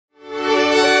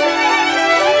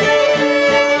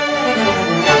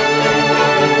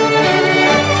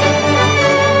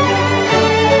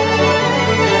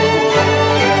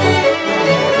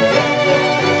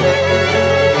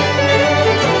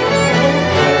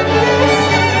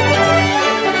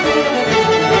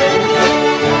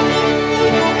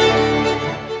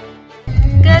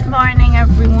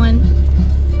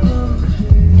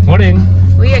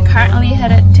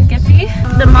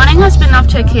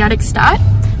to a chaotic start.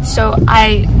 So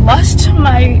I lost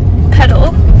my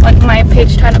pedal, like my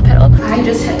page turner pedal. I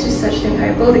just had to search the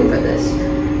entire building for this.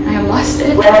 I have lost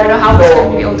it. I don't know how I was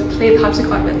going to be able to play the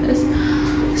harpsichord with this.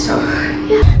 So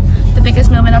yeah, the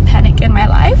biggest moment of panic in my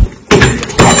life.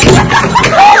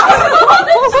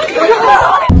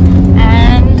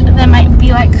 And there might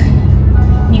be like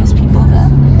news people there.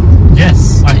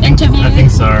 Yes, I think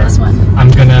so. This one.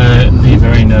 I'm gonna be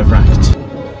very nerve-wracked.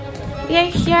 We are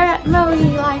here at Moe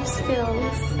Life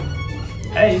Skills.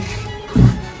 Hey!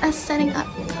 Us setting up,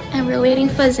 and we're waiting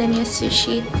for Xenia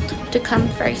Sushi to come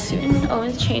very soon.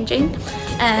 Always changing,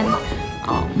 and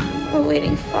we're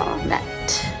waiting for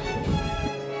Matt.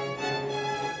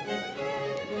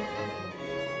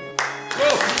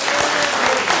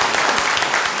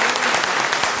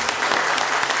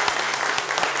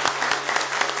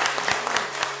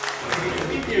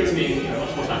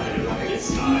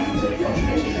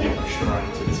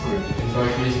 Enjoy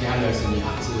using hand notes and you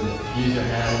have to use your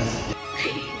hands.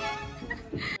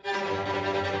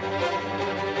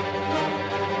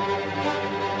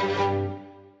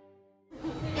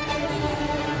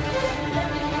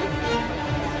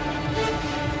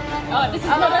 Oh, this is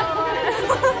not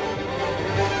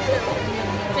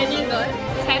Then you go.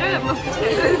 Potato and mashed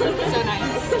potato. So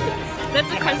nice.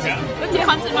 That's a concert. That's a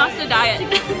concert master diet.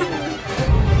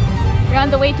 We're on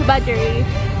the way to Budgeree.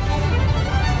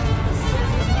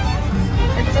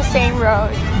 It's the same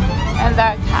road, and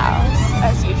there are cows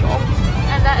as usual.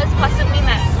 And that is possibly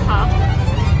Matt's car.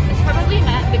 It's probably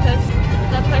Matt because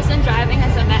the person driving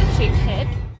has a Matt-shaped head.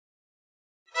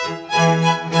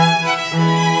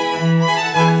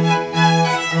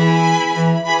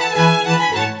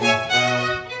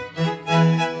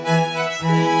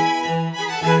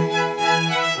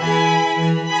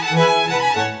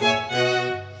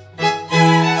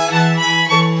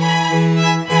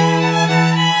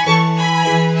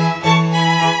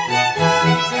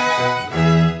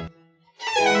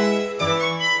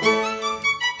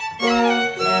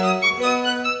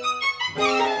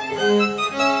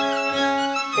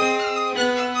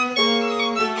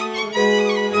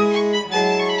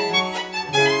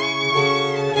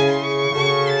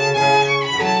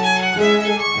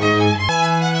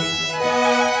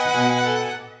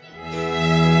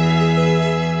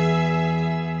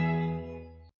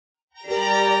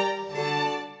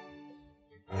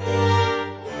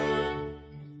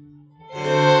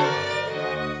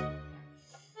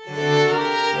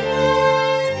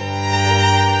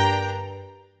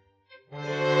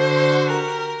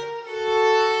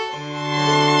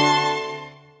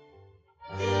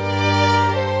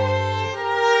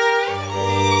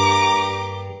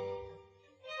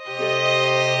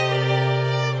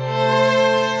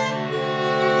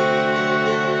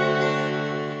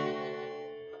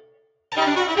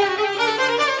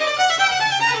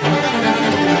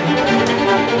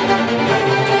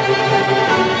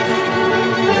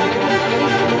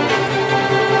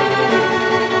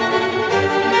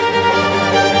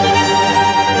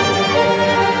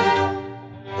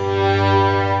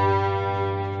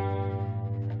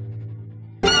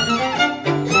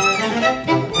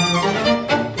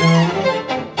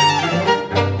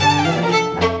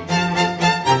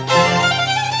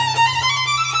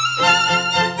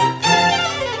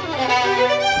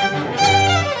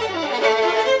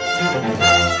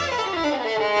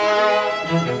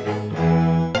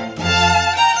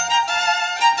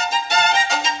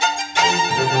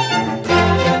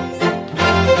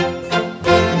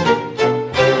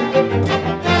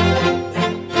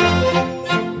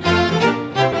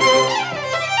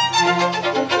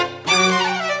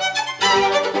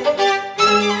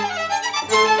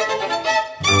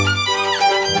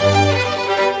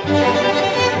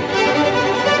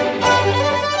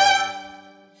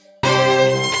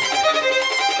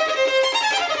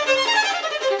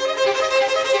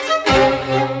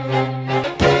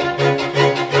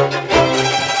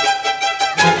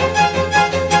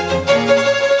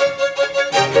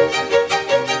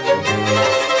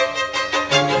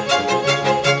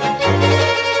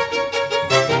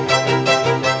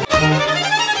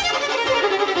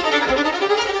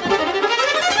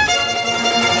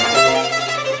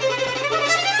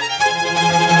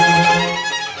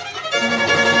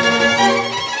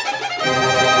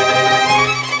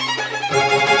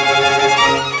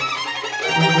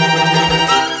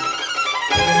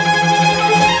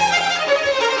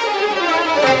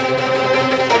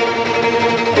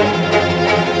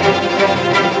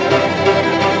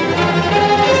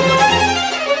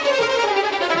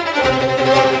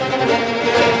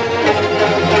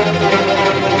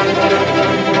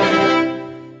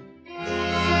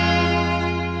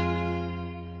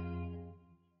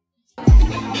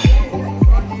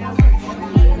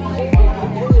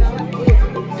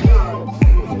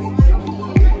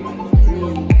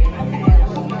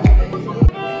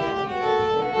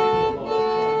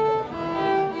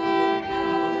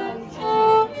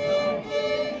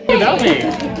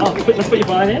 Oh, let's put your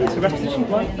violin to repetition.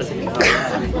 Lovely,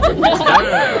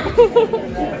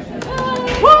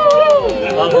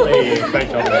 great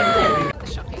job.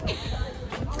 Shocking.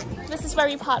 This is where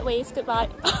we part ways. Goodbye.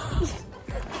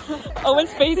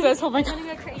 Owen's faces. Oh my god.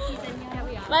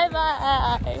 Bye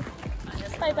bye.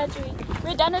 Bye Budgeree.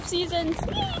 We're done with seasons.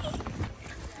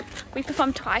 We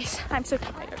performed twice. I'm so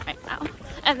tired right now.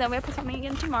 And then we're performing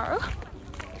again tomorrow.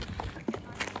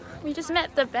 We just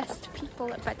met the best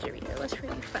people at Budgeree. It was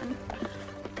really fun.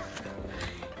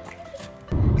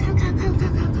 We're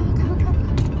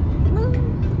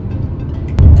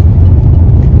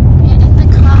in the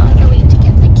car on the way to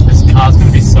get the keys. This car's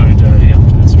gonna be so dirty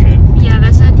after this trip. Yeah,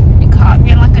 there's a car.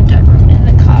 We're in like a dirt road and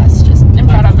the car's just in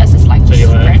front of us. It's like just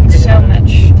spraying so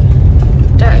much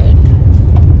dirt.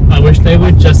 I wish they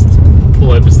would just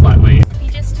pull over slightly. We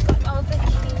just got all the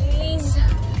keys.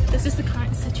 This is the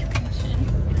current situation.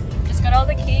 Just got all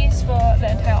the keys for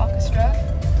the entire orchestra.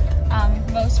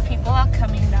 Most people are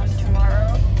coming down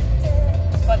tomorrow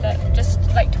for the just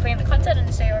like to play in the concert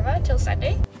and stay over till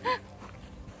Sunday.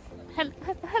 Hello,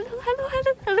 hello, hello,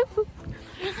 hello, hello.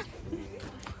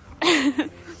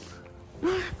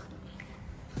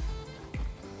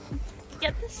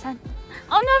 Get the sun.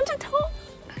 Oh no, I'm too tall.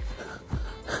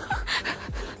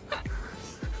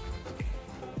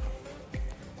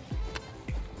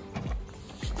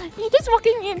 You're just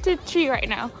walking me into a tree right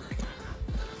now.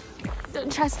 Don't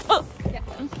trust. Oh, yeah.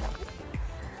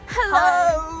 Hello.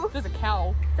 Hi. There's a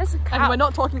cow. There's a cow. And we're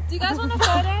not talking. Do you guys want a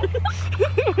photo?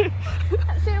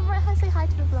 say hi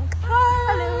to the vlog.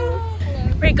 Hi. Hello.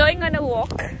 Hello. We're going on a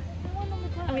walk.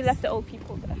 And we left the old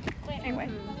people there. Anyway.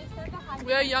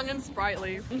 We're young and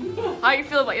sprightly. How you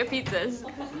feel about your pizzas?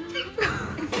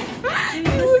 He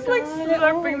was like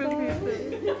slurping the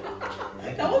pizza.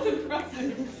 That was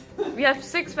impressive. We have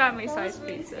 6 family-sized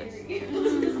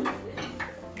pizzas.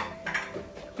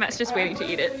 Matt's just waiting to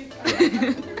eat it.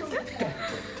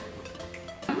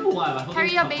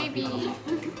 Carry your baby.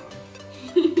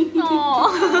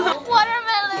 Aww.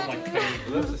 Watermelon. It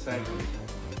looks the same.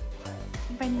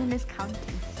 Brendan is counting.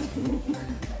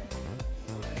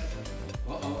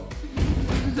 Uh-oh.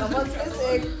 Someone's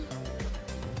missing.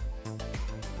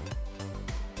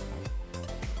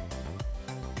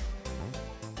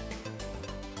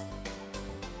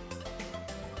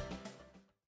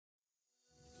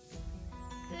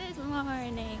 Good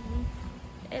morning.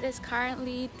 It is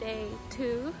currently day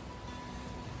 2.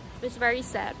 It's very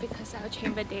sad because our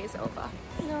chamber day is over.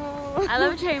 No. I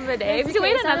love chamber day. We It's should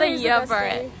wait okay, another Saturday is the year best for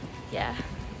day. it. Yeah.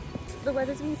 The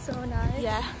weather's been so nice.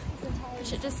 Yeah. This entire We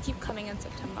should just keep coming in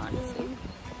September, honestly.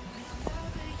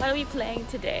 What are we playing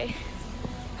today?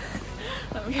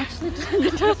 Let me actually a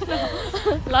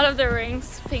lot of the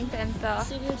Rings, Pink Panther,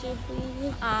 Studio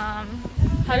Ghibli.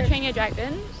 How to Train Your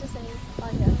Dragon, Just saying. Oh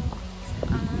yeah.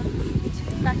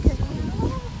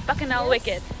 Bacchanal,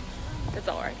 Wicked. That's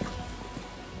all right.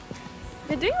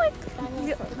 We're doing like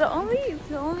the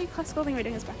only classical thing we're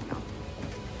doing is Bacchanal.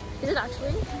 Is it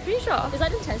actually? Pretty sure. Is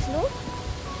that intentional?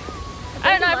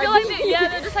 I don't know. I feel like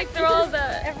they're just like through all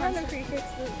the. Everyone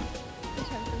appreciates the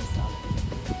intention stuff.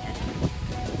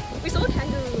 We saw a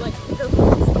kangaroo like go.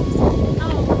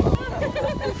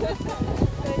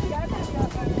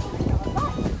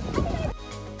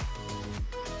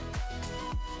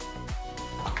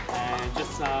 And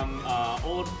just some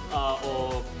or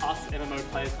past MMO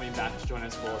players coming back to join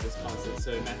us for this concert.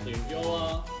 So Matthew and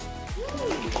Viola.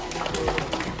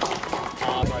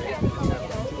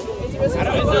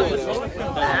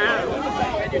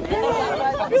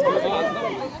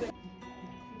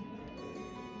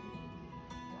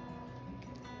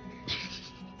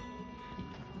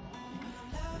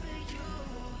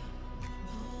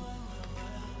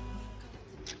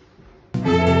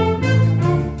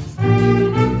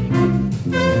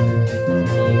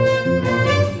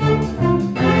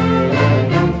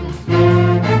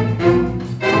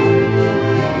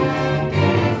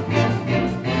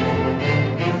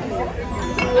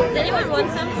 Does anyone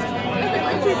want some?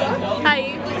 Hi.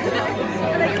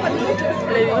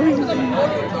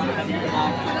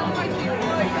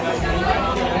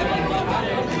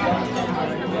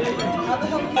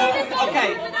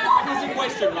 Okay, here's a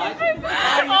question, right?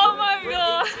 Oh my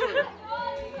god.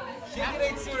 She can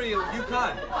eat cereal, you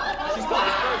can't. She's got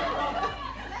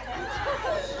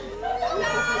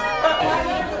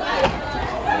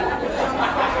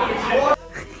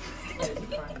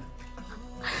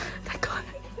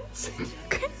this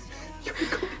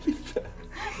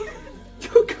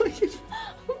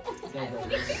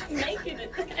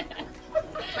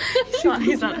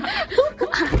He's not.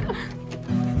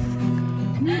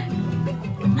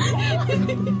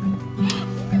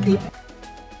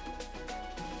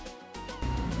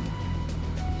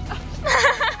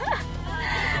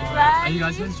 Are you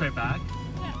guys heading straight back?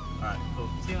 Yeah. Alright, cool.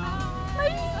 See ya.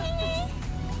 Bye.